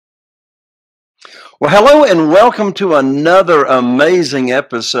Well, hello and welcome to another amazing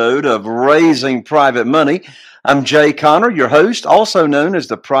episode of Raising Private Money. I'm Jay Conner, your host, also known as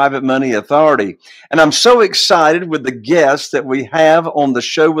the Private Money Authority. And I'm so excited with the guest that we have on the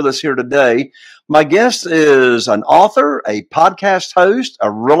show with us here today. My guest is an author, a podcast host, a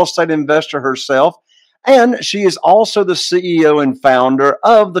real estate investor herself, and she is also the CEO and founder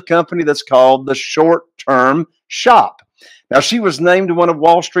of the company that's called The Short Term Shop. Now, she was named one of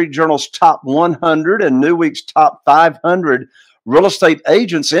Wall Street Journal's top 100 and Newsweek's top 500 real estate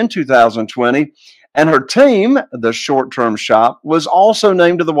agents in 2020. And her team, the Short Term Shop, was also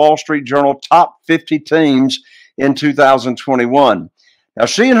named to the Wall Street Journal top 50 teams in 2021. Now,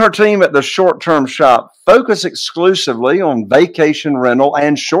 she and her team at the Short Term Shop focus exclusively on vacation rental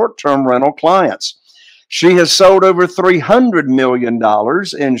and short-term rental clients. She has sold over $300 million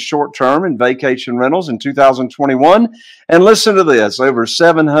in short-term and vacation rentals in 2021. And listen to this, over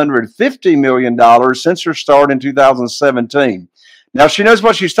 $750 million since her start in 2017. Now, she knows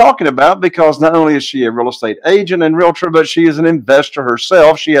what she's talking about because not only is she a real estate agent and realtor, but she is an investor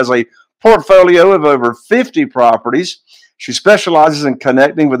herself. She has a portfolio of over 50 properties. She specializes in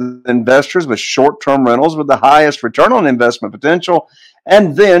connecting with investors with short-term rentals with the highest return on investment potential.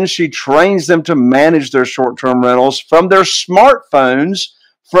 And then she trains them to manage their short-term rentals from their smartphones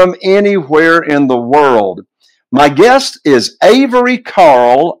from anywhere in the world. My guest is Avery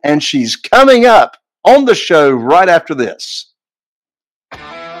Carl, and she's coming up on the show right after this.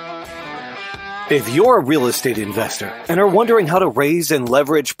 If you're a real estate investor and are wondering how to raise and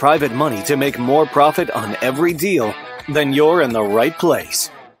leverage private money to make more profit on every deal, then you're in the right place.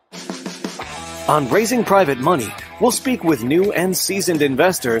 On Raising Private Money, we'll speak with new and seasoned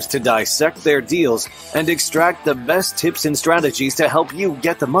investors to dissect their deals and extract the best tips and strategies to help you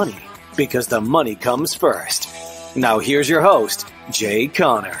get the money, because the money comes first. Now here's your host, Jay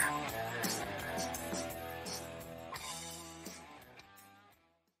Conner.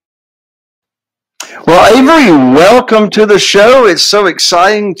 Well, Avery, welcome to the show. It's so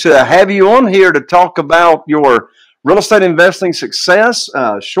exciting to have you on here to talk about your real estate investing success,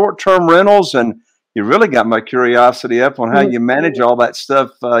 short-term rentals, and you really got my curiosity up on how you manage all that stuff,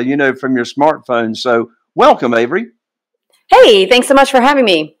 from your smartphone. So welcome, Avery. Hey, thanks so much for having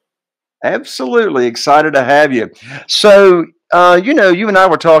me. Absolutely excited to have you. So, you and I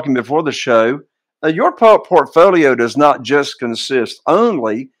were talking before the show. Your portfolio does not just consist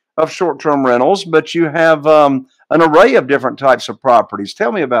only of short-term rentals, but you have an array of different types of properties.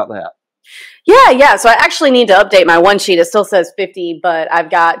 Tell me about that. Yeah. So I actually need to update my one sheet. It still says 50, but I've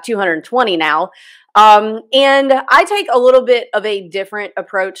got 220 now. And I take a little bit of a different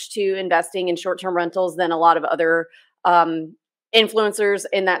approach to investing in short-term rentals than a lot of other influencers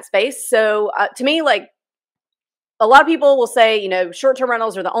in that space. So to me, like, a lot of people will say, short-term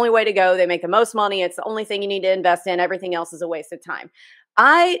rentals are the only way to go. They make the most money. It's the only thing you need to invest in. Everything else is a waste of time.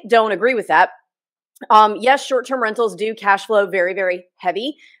 I don't agree with that. Yes, short-term rentals do cash flow very, very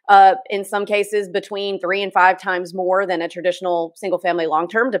heavy. In some cases, between 3 and 5 times more than a traditional single-family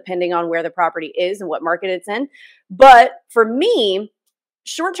long-term, depending on where the property is and what market it's in. But for me,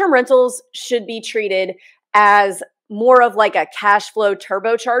 short-term rentals should be treated as more of like a cash flow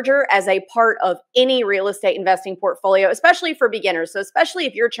turbocharger as a part of any real estate investing portfolio, especially for beginners. So especially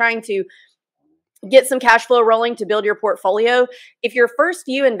if you're trying to get some cash flow rolling to build your portfolio. If your first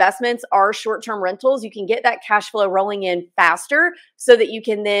few investments are short-term rentals, you can get that cash flow rolling in faster so that you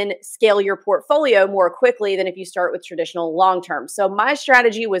can then scale your portfolio more quickly than if you start with traditional long-term. So my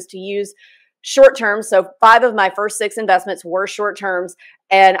strategy was to use short-term. So 5 of my first 6 investments were short-terms,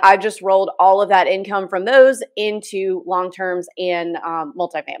 and I just rolled all of that income from those into long-terms and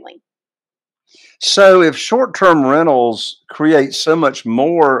multifamily. So if short-term rentals create so much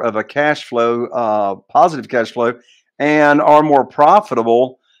more of a cash flow, positive cash flow, and are more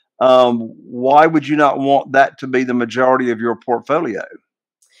profitable, why would you not want that to be the majority of your portfolio?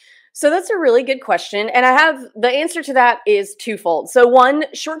 So that's a really good question. And the answer to that is twofold. So one,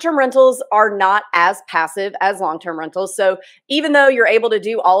 short-term rentals are not as passive as long-term rentals. So even though you're able to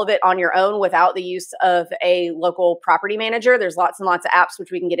do all of it on your own without the use of a local property manager, there's lots and lots of apps,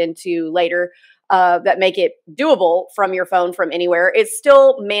 which we can get into later, that make it doable from your phone from anywhere. It's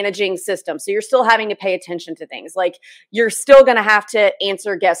still managing systems. So you're still having to pay attention to things. Like, you're still going to have to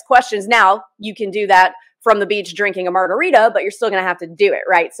answer guest questions. Now you can do that from the beach drinking a margarita, but you're still going to have to do it,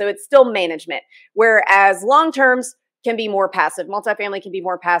 right? So it's still management. Whereas long terms can be more passive. Multifamily can be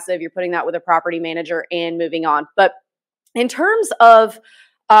more passive. You're putting that with a property manager and moving on. But in terms of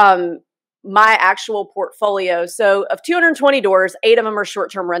my actual portfolio, so of 220 doors, 8 of them are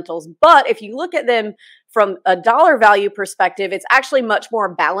short-term rentals. But if you look at them from a dollar value perspective, it's actually much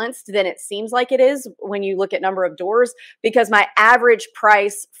more balanced than it seems like it is when you look at number of doors, because my average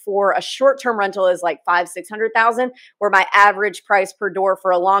price for a short-term rental is like 500,000-600,000, where my average price per door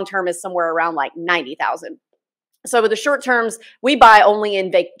for a long-term is somewhere around like 90,000. So with the short terms, we buy only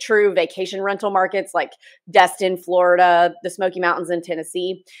in true vacation rental markets like Destin, Florida, the Smoky Mountains in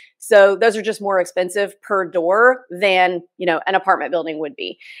Tennessee. So those are just more expensive per door than, an apartment building would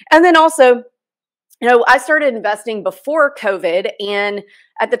be. And then also, I started investing before COVID, and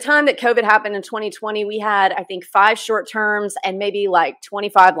at the time that COVID happened in 2020, we had, I think, 5 short terms and maybe like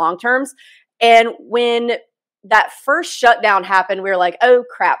 25 long terms. And when that first shutdown happened, we were like, oh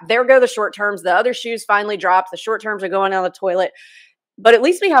crap, there go the short terms. The other shoes finally dropped. The short terms are going down the toilet. But at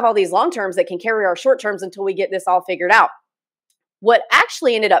least we have all these long terms that can carry our short terms until we get this all figured out. What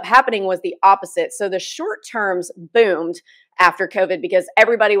actually ended up happening was the opposite. So the short terms boomed after COVID because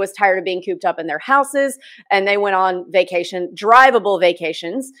everybody was tired of being cooped up in their houses and they went on vacation, drivable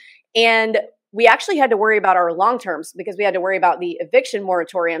vacations. And we actually had to worry about our long terms because we had to worry about the eviction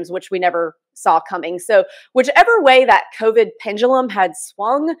moratoriums, which we never saw coming. So whichever way that COVID pendulum had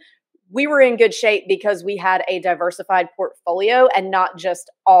swung, we were in good shape because we had a diversified portfolio and not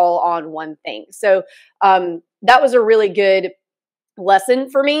just all on one thing. So that was a really good lesson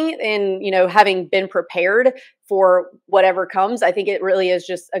for me in, having been prepared for whatever comes. I think it really is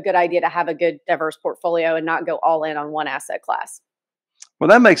just a good idea to have a good diverse portfolio and not go all in on one asset class. Well,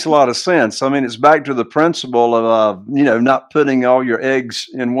 that makes a lot of sense. I mean, it's back to the principle of, not putting all your eggs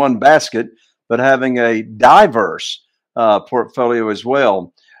in one basket, but having a diverse portfolio as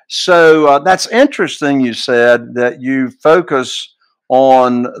well. So that's interesting. You said that you focus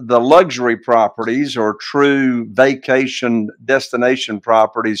on the luxury properties or true vacation destination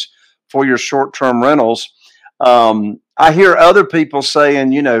properties for your short-term rentals. I hear other people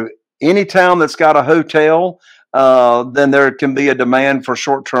saying, any town that's got a hotel, then there can be a demand for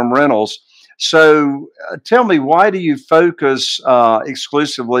short-term rentals. So tell me, why do you focus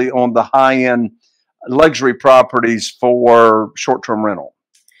exclusively on the high-end luxury properties for short-term rental?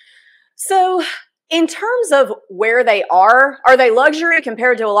 So in terms of where they are they luxury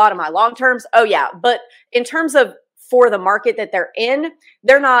compared to a lot of my long terms? Oh yeah. But in terms of for the market that they're in,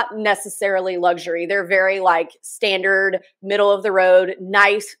 they're not necessarily luxury. They're very like standard, middle of the road,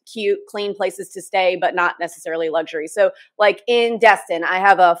 nice, cute, clean places to stay, but not necessarily luxury. So like in Destin, I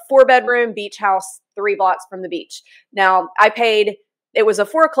have a 4-bedroom beach house 3 blocks from the beach. Now it was a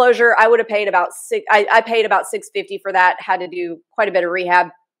foreclosure. I would have paid about I paid about $650 for that, had to do quite a bit of rehab.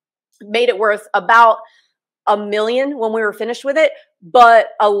 Made it worth about $1 million when we were finished with it, but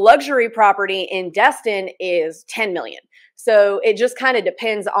a luxury property in Destin is $10 million. So it just kind of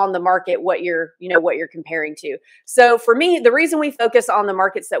depends on the market, what you're comparing to. So for me, the reason we focus on the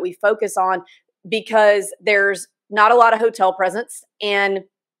markets that we focus on, because there's not a lot of hotel presence, and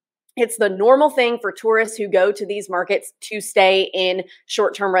it's the normal thing for tourists who go to these markets to stay in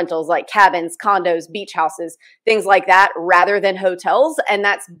short-term rentals like cabins, condos, beach houses, things like that, rather than hotels. And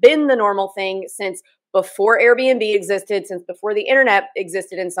that's been the normal thing since before Airbnb existed, since before the internet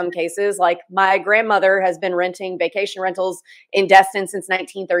existed in some cases. Like my grandmother has been renting vacation rentals in Destin since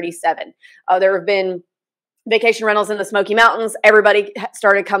 1937. There have been vacation rentals in the Smoky Mountains. Everybody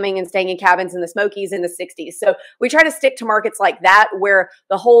started coming and staying in cabins in the Smokies in the 60s. So we try to stick to markets like that where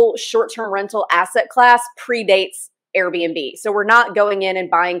the whole short-term rental asset class predates Airbnb. So we're not going in and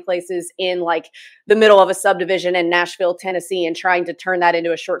buying places in like the middle of a subdivision in Nashville, Tennessee, and trying to turn that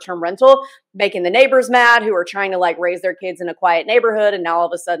into a short-term rental, making the neighbors mad who are trying to like raise their kids in a quiet neighborhood. And now all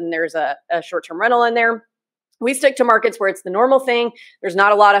of a sudden there's a short-term rental in there. We stick to markets where it's the normal thing. There's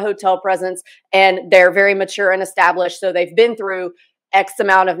not a lot of hotel presence and they're very mature and established. So they've been through X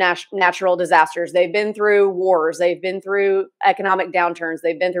amount of natural disasters. They've been through wars. They've been through economic downturns.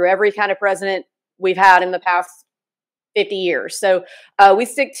 They've been through every kind of president we've had in the past 50 years. So we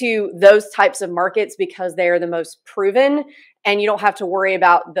stick to those types of markets because they're the most proven and you don't have to worry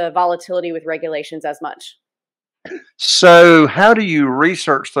about the volatility with regulations as much. So how do you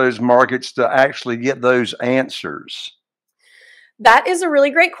research those markets to actually get those answers? That is a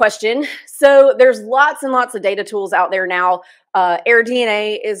really great question. So there's lots and lots of data tools out there now.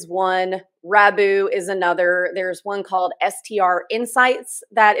 AirDNA is one. Rabu is another. There's one called STR Insights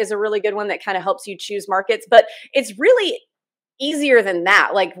that is a really good one that kind of helps you choose markets. But it's really easier than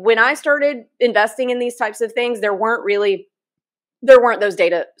that. Like when I started investing in these types of things, there weren't those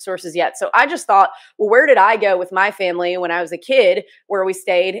data sources yet. So I just thought, well, where did I go with my family when I was a kid, where we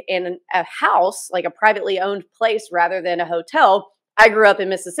stayed in a house, like a privately owned place rather than a hotel? I grew up in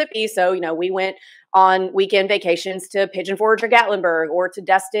Mississippi, so, we went on weekend vacations to Pigeon Forge or Gatlinburg or to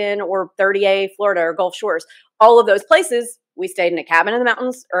Destin or 30A, Florida or Gulf Shores. All of those places, we stayed in a cabin in the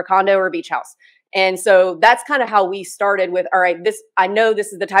mountains or a condo or a beach house. And so that's kind of how we started with, all right, I know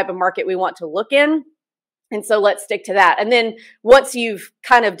this is the type of market we want to look in. And so let's stick to that. And then once you've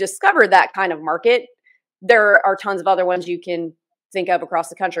kind of discovered that kind of market, there are tons of other ones you can think of across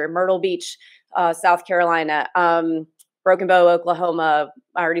the country. Myrtle Beach, South Carolina, Broken Bow, Oklahoma.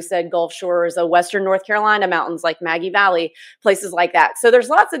 I already said Gulf Shores, Western North Carolina mountains like Maggie Valley, places like that. So there's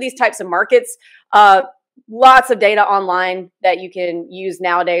lots of these types of markets, lots of data online that you can use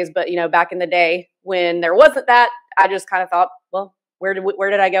nowadays. But, back in the day when there wasn't that, I just kind of thought, well, where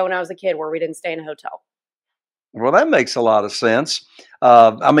did I go when I was a kid where we didn't stay in a hotel? Well, that makes a lot of sense.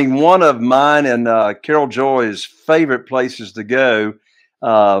 One of mine and Carol Joy's favorite places to go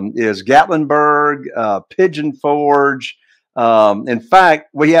is Gatlinburg, Pigeon Forge. In fact,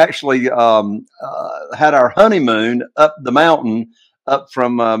 we actually had our honeymoon up the mountain, up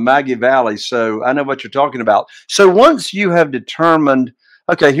from Maggie Valley. So I know what you're talking about. So once you have determined,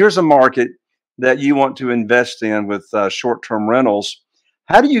 okay, here's a market that you want to invest in with short-term rentals,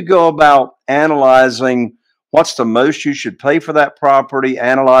 how do you go about analyzing what's the most you should pay for that property,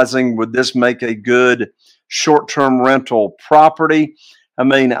 analyzing would this make a good short-term rental property?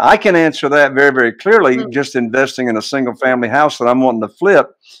 I can answer that very, very clearly just investing in a single-family house that I'm wanting to flip.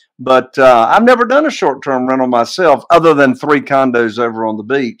 But I've never done a short-term rental myself other than 3 condos over on the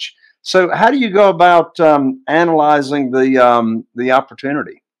beach. So how do you go about analyzing the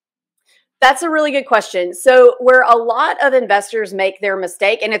opportunity? That's a really good question. So where a lot of investors make their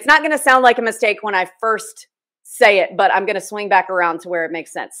mistake, and it's not going to sound like a mistake when I first say it, but I'm going to swing back around to where it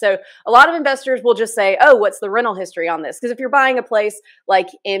makes sense. So a lot of investors will just say, oh, what's the rental history on this? Because if you're buying a place like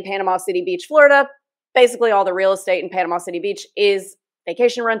in Panama City Beach, Florida, basically all the real estate in Panama City Beach is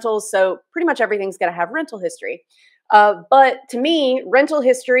vacation rentals. So pretty much everything's going to have rental history. But to me, rental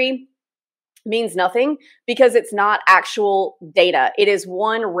history means nothing because it's not actual data. It is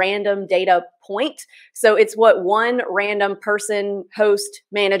one random data point. So it's what one random person, host,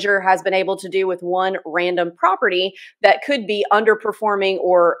 manager has been able to do with one random property that could be underperforming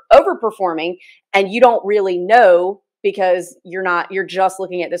or overperforming. And you don't really know because you're just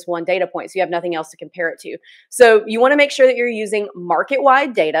looking at this one data point. So you have nothing else to compare it to. So you want to make sure that you're using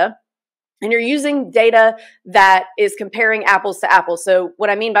market-wide data. And you're using data that is comparing apples to apples. So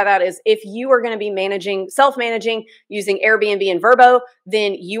what I mean by that is if you are going to be self-managing using Airbnb and Vrbo,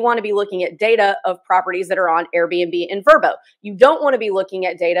 then you want to be looking at data of properties that are on Airbnb and Vrbo. You don't want to be looking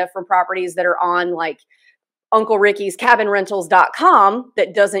at data from properties that are on like Uncle Ricky's cabinrentals.com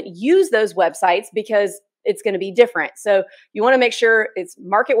that doesn't use those websites because it's going to be different. So you want to make sure it's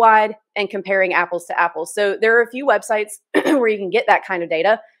market-wide and comparing apples to apples. So there are a few websites where you can get that kind of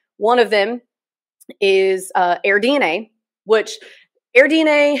data. One of them is AirDNA, which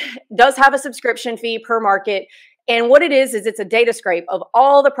AirDNA does have a subscription fee per market. And what it is it's a data scrape of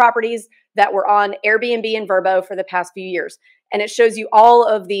all the properties that were on Airbnb and Vrbo for the past few years. And it shows you all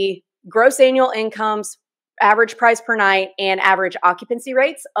of the gross annual incomes, average price per night, and average occupancy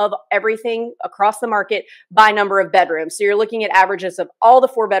rates of everything across the market by number of bedrooms. So you're looking at averages of all the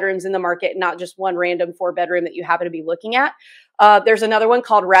 4 bedrooms in the market, not just one random 4-bedroom that you happen to be looking at. There's another one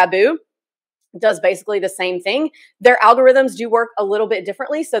called Rabu. It does basically the same thing. Their algorithms do work a little bit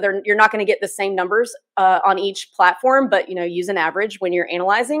differently. So you're not going to get the same numbers on each platform, but use an average when you're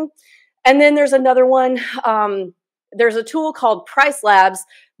analyzing. And then there's another one. There's a tool called Price Labs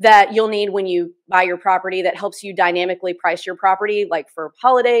that you'll need when you buy your property that helps you dynamically price your property, like for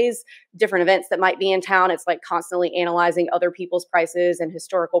holidays, different events that might be in town. It's like constantly analyzing other people's prices and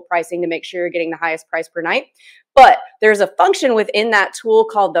historical pricing to make sure you're getting the highest price per night. But there's a function within that tool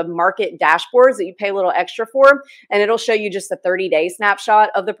called the market dashboards that you pay a little extra for, and it'll show you just a 30-day snapshot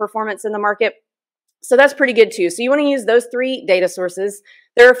of the performance in the market. So that's pretty good too. So you want to use those 3 data sources.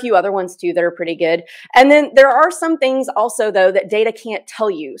 There are a few other ones too that are pretty good. And then there are some things also though that data can't tell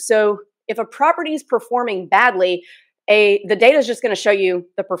you. So if a property is performing badly, the data is just going to show you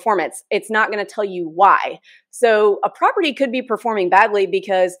the performance. It's not going to tell you why. So a property could be performing badly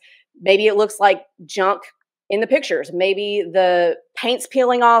because maybe it looks like junk in the pictures. Maybe the paint's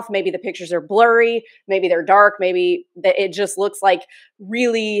peeling off. Maybe the pictures are blurry. Maybe they're dark. Maybe it just looks like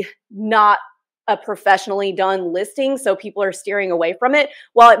really not a professionally done listing, so people are steering away from it.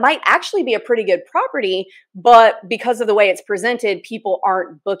 While it might actually be a pretty good property, but because of the way it's presented, people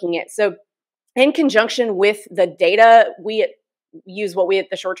aren't booking it. So in conjunction with the data, we at use what we at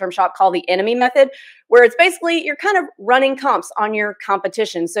the short-term shop call the enemy method, where it's basically you're kind of running comps on your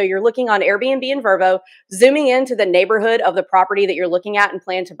competition. So you're looking on Airbnb and Vrbo, zooming into the neighborhood of the property that you're looking at and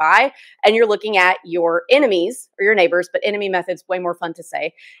plan to buy, and you're looking at your enemies or your neighbors, but enemy method's way more fun to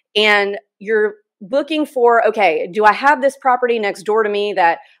say. And you're looking for, okay, do I have this property next door to me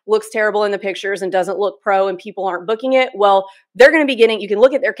that looks terrible in the pictures and doesn't look pro and people aren't booking it? Well, they're going to be getting, you can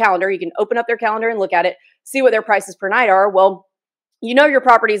look at their calendar, you can open up their calendar and look at it, see what their prices per night are. Well, you know your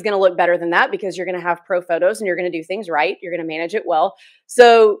property is going to look better than that because you're going to have pro photos and you're going to do things right. You're going to manage it well.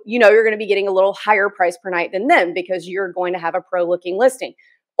 So, you know, you're going to be getting a little higher price per night than them because you're going to have a pro looking listing.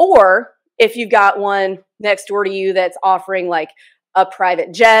 Or if you've got one next door to you that's offering like a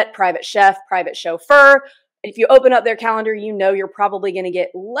private jet, private chef, private chauffeur, if you open up their calendar, you know you're probably going to get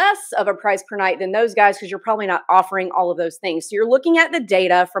less of a price per night than those guys because you're probably not offering all of those things. So you're looking at the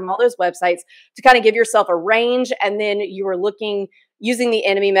data from all those websites to kind of give yourself a range, and then you are looking using the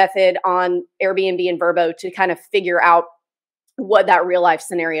enemy method on Airbnb and Vrbo to kind of figure out what that real life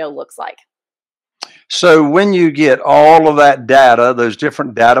scenario looks like. So when you get all of that data, those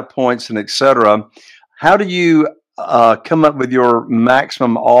different data points and et cetera, how do you come up with your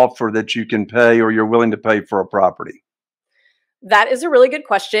maximum offer that you can pay or you're willing to pay for a property? That is a really good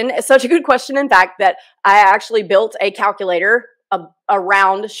question. It's such a good question, in fact, that I actually built a calculator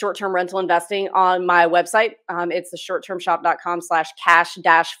around short-term rental investing on my website. It's the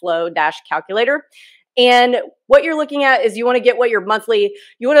shorttermshop.com/cash-flow-calculator. And what you're looking at is you want to get what your monthly,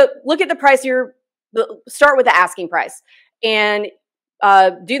 you want to look at the price, start with the asking price and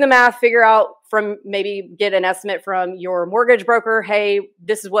do the math, figure out maybe get an estimate from your mortgage broker. Hey,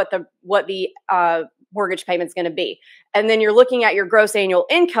 this is what the mortgage payment's going to be. And then you're looking at your gross annual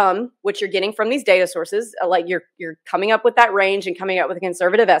income, which you're getting from these data sources. Like you're coming up with that range and coming up with a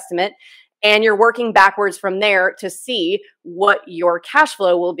conservative estimate. And you're working backwards from there to see what your cash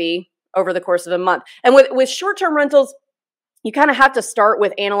flow will be over the course of a month. And with short-term rentals, you kind of have to start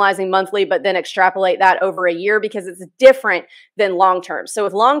with analyzing monthly, but then extrapolate that over a year because it's different than long term. So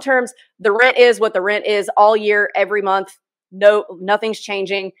with long terms, the rent is what the rent is all year, every month. No, nothing's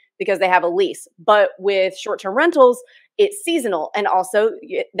changing because they have a lease. But with short-term rentals, it's seasonal, and also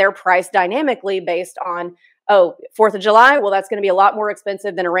they're priced dynamically based on, 4th of July, well, that's going to be a lot more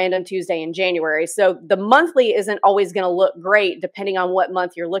expensive than a random Tuesday in January. So the monthly isn't always going to look great depending on what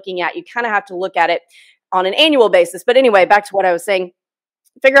month you're looking at. You kind of have to look at it on an annual basis. But anyway, back to what I was saying,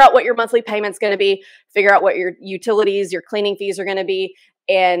 figure out what your monthly payment's going to be, figure out what your utilities, your cleaning fees are going to be,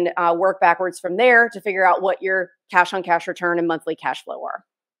 and work backwards from there to figure out what your cash on cash return and monthly cash flow are.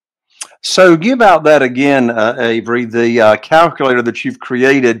 So give out that again, Avery, the calculator that you've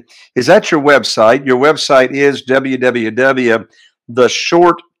created is at your website. Your website is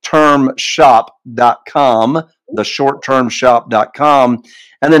www.theshorttermshop.com, theshorttermshop.com,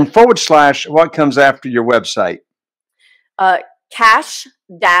 and then / what comes after your website?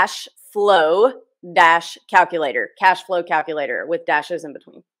 Cash-flow-calculator, cash flow calculator with dashes in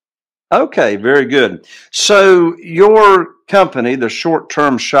between. Okay, very good. So your company, the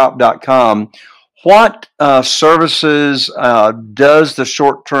shorttermshop.com, what services does the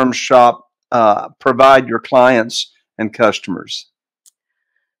short-term shop provide your clients and customers?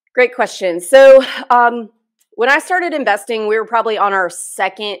 Great question. So when I started investing, we were probably on our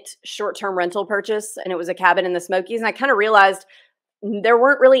second short-term rental purchase, and it was a cabin in the Smokies. And I kind of realized there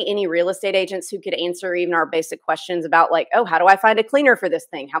weren't really any real estate agents who could answer even our basic questions about like, how do I find a cleaner for this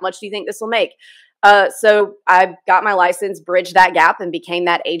thing? How much do you think this will make? So I got my license, bridged that gap, and became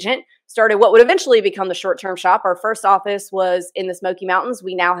that agent. Started what would eventually become the short-term shop. Our first office was in the Smoky Mountains.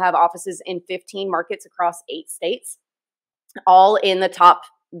 We now have offices in 15 markets across 8 states, all in the top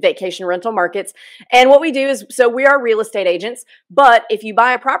vacation rental markets. And what we do is, so we are real estate agents, but if you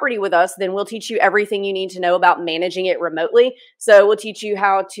buy a property with us, then we'll teach you everything you need to know about managing it remotely. So we'll teach you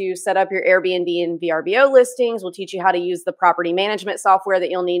how to set up your Airbnb and VRBO listings. We'll teach you how to use the property management software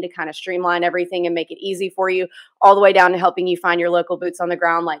that you'll need to kind of streamline everything and make it easy for you, all the way down to helping you find your local boots on the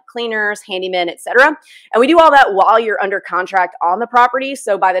ground like cleaners, handymen, etc. And we do all that while you're under contract on the property.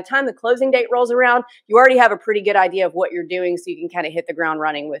 So by the time the closing date rolls around, you already have a pretty good idea of what you're doing, so you can kind of hit the ground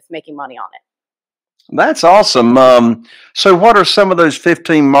running with making money on it. That's awesome. So what are some of those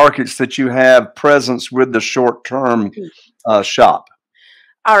 15 markets that you have presence with the short-term shop?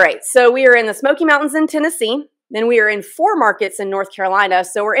 All right. So we are in the Smoky Mountains in Tennessee. Then we are in 4 markets in North Carolina.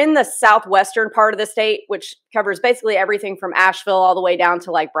 So we're in the southwestern part of the state, which covers basically everything from Asheville all the way down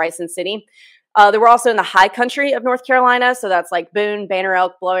to like Bryson City. Then we're also in the high country of North Carolina. So that's like Boone, Banner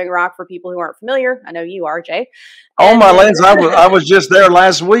Elk, Blowing Rock for people who aren't familiar. I know you are, Jay. Oh, my lands. I was just there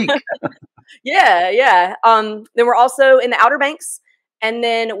last week. Yeah, yeah. Then we're also in the Outer Banks. And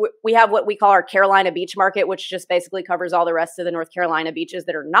then we have what we call our Carolina Beach Market, which just basically covers all the rest of the North Carolina beaches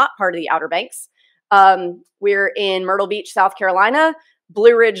that are not part of the Outer Banks. We're in Myrtle Beach, South Carolina,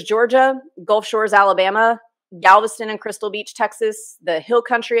 Blue Ridge, Georgia, Gulf Shores, Alabama, Galveston and Crystal Beach, Texas, the Hill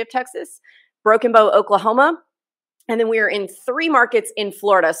Country of Texas, Broken Bow, Oklahoma. And then we are in 3 markets in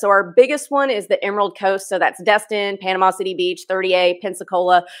Florida. So our biggest one is the Emerald Coast. So that's Destin, Panama City Beach, 30A,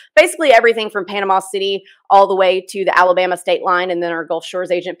 Pensacola, basically everything from Panama City all the way to the Alabama state line. And then our Gulf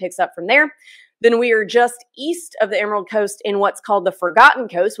Shores agent picks up from there. Then we are just east of the Emerald Coast in what's called the Forgotten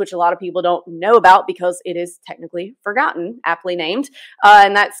Coast, which a lot of people don't know about because it is technically forgotten, aptly named.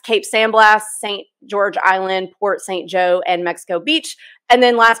 And that's Cape San Blas, St. George Island, Port St. Joe, and Mexico Beach. And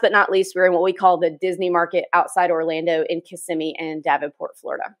then last but not least, we're in what we call the Disney Market outside Orlando in Kissimmee and Davenport,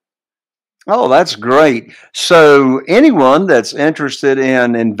 Florida. Oh, that's great. So anyone that's interested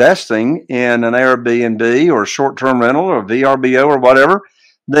in investing in an Airbnb or short-term rental or VRBO or whatever,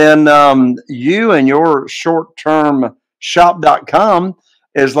 then you and your short-term shop.com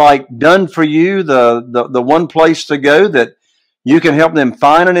is like done for you, the one place to go that you can help them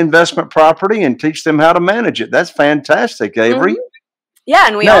find an investment property and teach them how to manage it. That's fantastic, Avery. Mm-hmm. Yeah,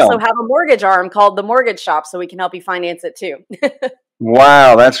 and we Now, also have a mortgage arm called the Mortgage Shop, so we can help you finance it too.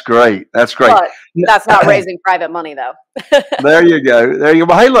 wow, that's great. That's great. But that's not raising private money, though. There you go. There you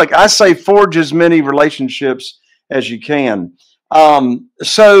go. Well, hey, look, I say forge as many relationships as you can.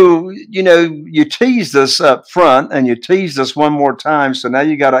 So, you teased us up front and you teased us one more time. So now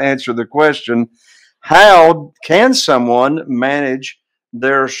you got to answer the question, how can someone manage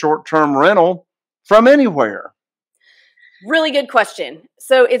their short-term rental from anywhere? Really good question.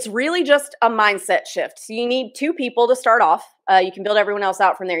 So it's really just a mindset shift. So you need 2 people to start off. You can build everyone else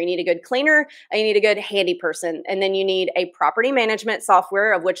out from there. You need a good cleaner and you need a good handy person. And then you need a property management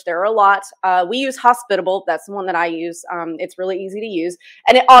software, of which there are a lot. We use Hospitable. That's the one that I use. It's really easy to use.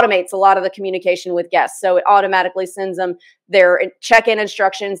 And it automates a lot of the communication with guests. So it automatically sends them their check-in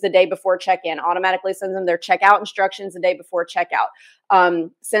instructions the day before check-in, automatically sends them their check-out instructions the day before check-out.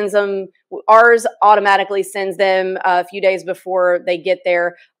 Ours automatically sends them a few days before they get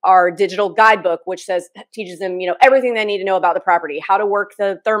there our digital guidebook, which teaches them, everything they need to know about the property, how to work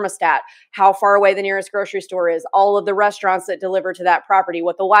the thermostat, how far away the nearest grocery store is, all of the restaurants that deliver to that property,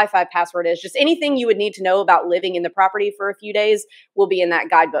 what the Wi-Fi password is, just anything you would need to know about living in the property for a few days will be in that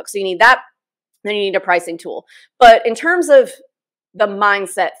guidebook. So you need that. Then you need a pricing tool. But in terms of the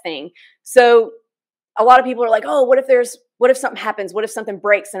mindset thing, so a lot of people are like, oh, what if something happens? What if something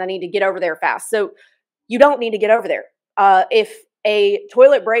breaks and I need to get over there fast? So you don't need to get over there. If a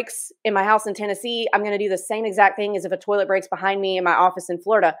toilet breaks in my house in Tennessee, I'm going to do the same exact thing as if a toilet breaks behind me in my office in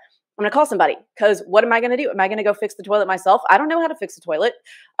Florida. I'm going to call somebody because what am I going to do? Am I going to go fix the toilet myself? I don't know how to fix a toilet.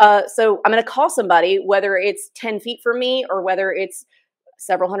 So I'm going to call somebody, whether it's 10 feet from me or whether it's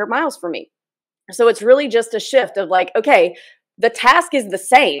several hundred miles from me. So it's really just a shift of like, okay, the task is the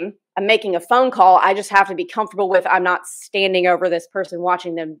same. I'm making a phone call. I just have to be comfortable with I'm not standing over this person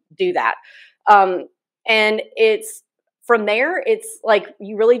watching them do that. And it's from there, it's like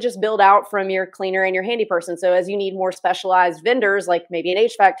you really just build out from your cleaner and your handy person. So as you need more specialized vendors, like maybe an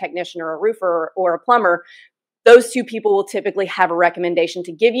HVAC technician or a roofer or a plumber, those 2 people will typically have a recommendation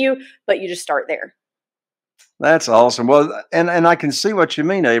to give you, but you just start there. That's awesome. Well, and I can see what you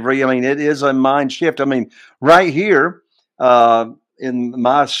mean, Avery. I mean, it is a mind shift. I mean, right here in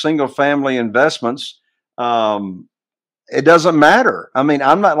my single family investments, it doesn't matter. I mean,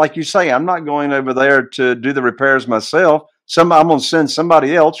 I'm not, like you say, I'm not going over there to do the repairs myself. I'm going to send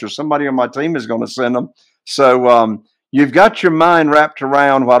somebody else or somebody on my team is going to send them. So you've got your mind wrapped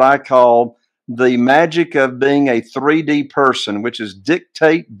around what I call the magic of being a 3D person, which is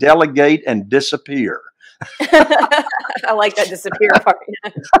dictate, delegate, and disappear. I like that disappear part.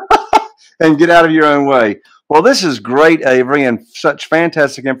 And get out of your own way. Well, this is great, Avery, and such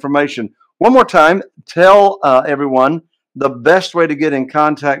fantastic information. One more time, tell everyone the best way to get in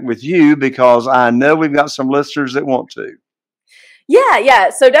contact with you, because I know we've got some listeners that want to. Yeah.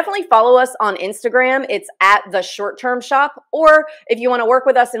 So definitely follow us on Instagram. It's at The Short Term Shop. Or if you want to work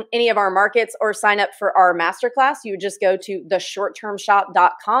with us in any of our markets or sign up for our masterclass, you just go to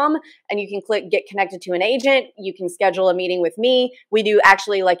theshorttermshop.com and you can click Get Connected to an Agent. You can schedule a meeting with me. We do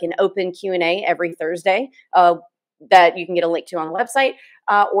actually like an open Q&A every Thursday that you can get a link to on the website,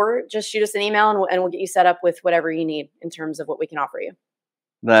 or just shoot us an email and we'll get you set up with whatever you need in terms of what we can offer you.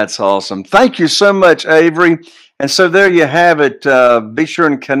 That's awesome. Thank you so much, Avery. And so there you have it. Be sure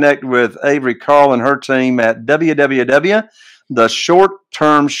and connect with Avery Carl and her team at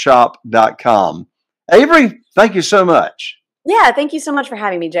www.theshorttermshop.com. Avery, thank you so much. Yeah, thank you so much for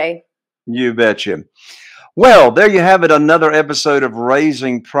having me, Jay. You betcha. Well, there you have it, another episode of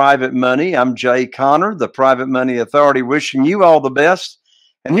Raising Private Money. I'm Jay Connor, the Private Money Authority, wishing you all the best.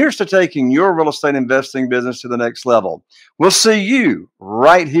 And here's to taking your real estate investing business to the next level. We'll see you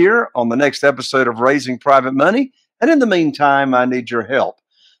right here on the next episode of Raising Private Money. And in the meantime, I need your help.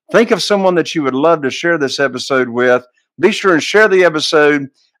 Think of someone that you would love to share this episode with. Be sure and share the episode.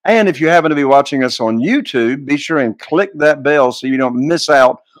 And if you happen to be watching us on YouTube, be sure and click that bell so you don't miss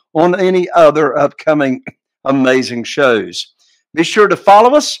out on any other upcoming amazing shows. Be sure to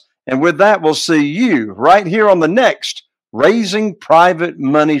follow us. And with that, we'll see you right here on the next Raising Private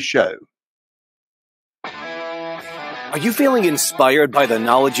Money show. Are you feeling inspired by the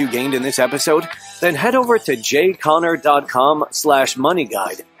knowledge you gained in this episode? Then head over to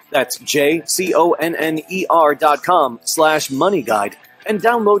jconnor.com/moneyguide. That's jconner.com/moneyguide and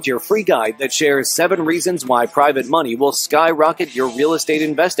download your free guide that shares 7 reasons why private money will skyrocket your real estate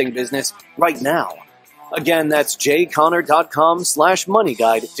investing business right now. Again, that's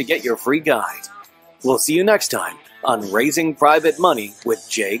jconnor.com/moneyguide to get your free guide. We'll see you next time on Raising Private Money with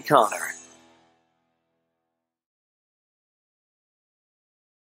Jay Connor.